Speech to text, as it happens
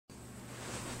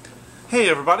Hey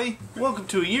everybody, welcome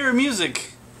to A Year of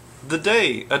Music. A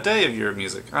day of Year of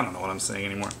Music. I don't know what I'm saying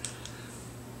anymore.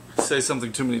 Say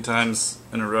something too many times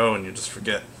in a row and you just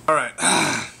forget. Alright.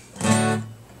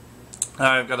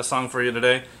 I've got a song for you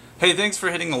today. Hey, thanks for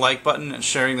hitting the like button and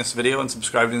sharing this video and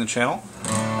subscribing to the channel.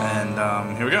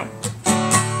 And here we go.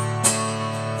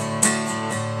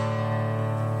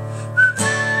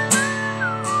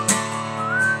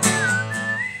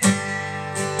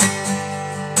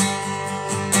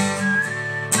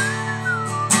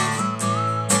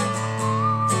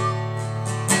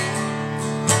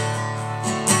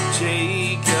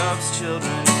 Jacob's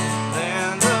children in the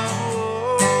land of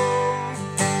woe.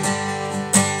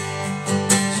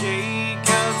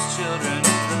 Jacob's children in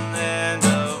the land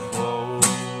of woe.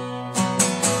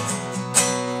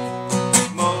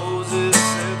 Moses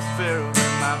said to Pharaoh,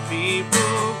 let my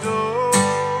people go.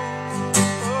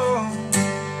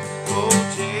 Oh,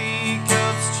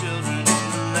 Jacob's children in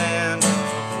the land of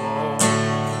woe.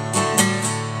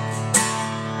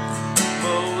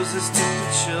 Moses took the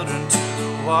children to the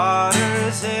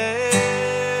water's edge.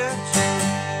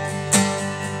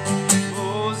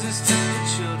 Moses took the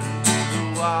children to the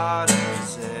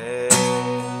water's edge.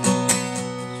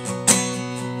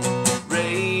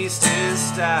 Raised his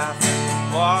staff and the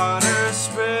water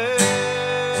spread.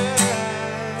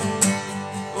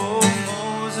 Oh,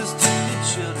 Moses took the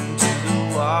children to the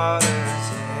water's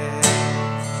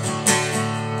edge.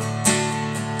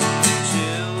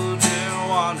 Children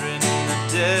wandering in the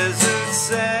desert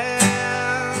sand.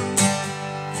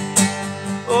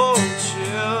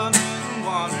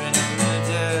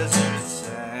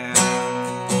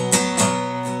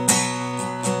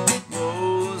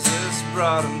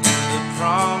 Brought him to the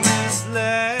promised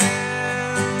land.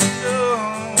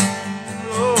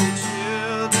 Oh,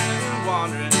 children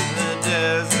wandering in the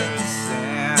desert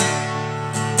sand.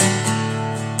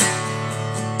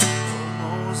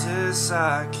 Oh, Moses,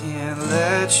 I can't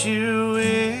let you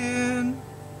in.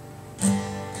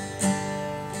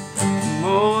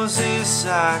 Moses,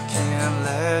 I can't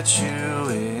let you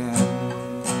in.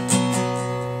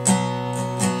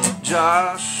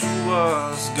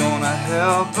 Joshua's gonna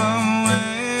help him win.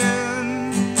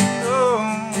 Oh,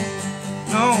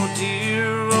 no, dear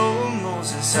old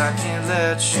Moses, I can't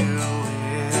let you in.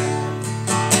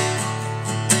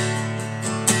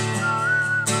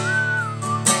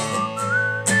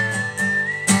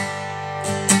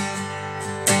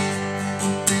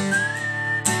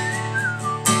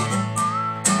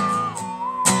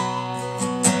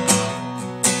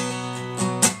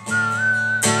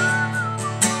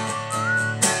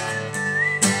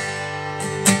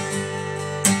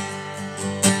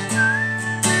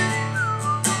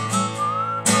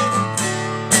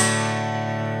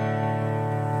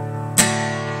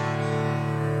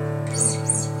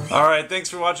 Alright, thanks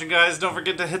for watching, guys. Don't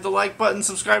forget to hit the like button,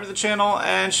 subscribe to the channel,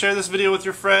 and share this video with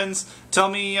your friends. Tell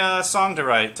me a song to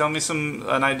write. Tell me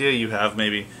an idea you have,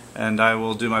 maybe, and I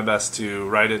will do my best to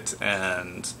write it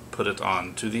and put it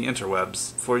on to the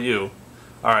interwebs for you.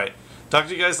 Alright, talk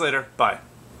to you guys later. Bye.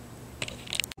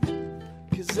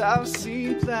 'Cause I've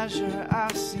seen pleasure,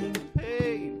 I've seen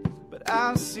pain, but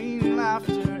I've seen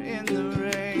laughter in the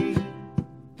rain.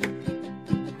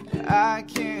 I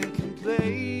can't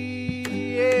complain.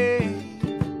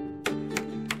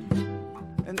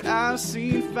 And I've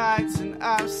seen fights and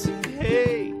I've seen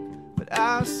hate, but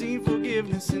I've seen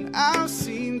forgiveness and I've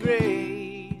seen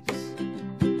grace.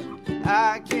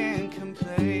 I can't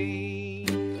complain.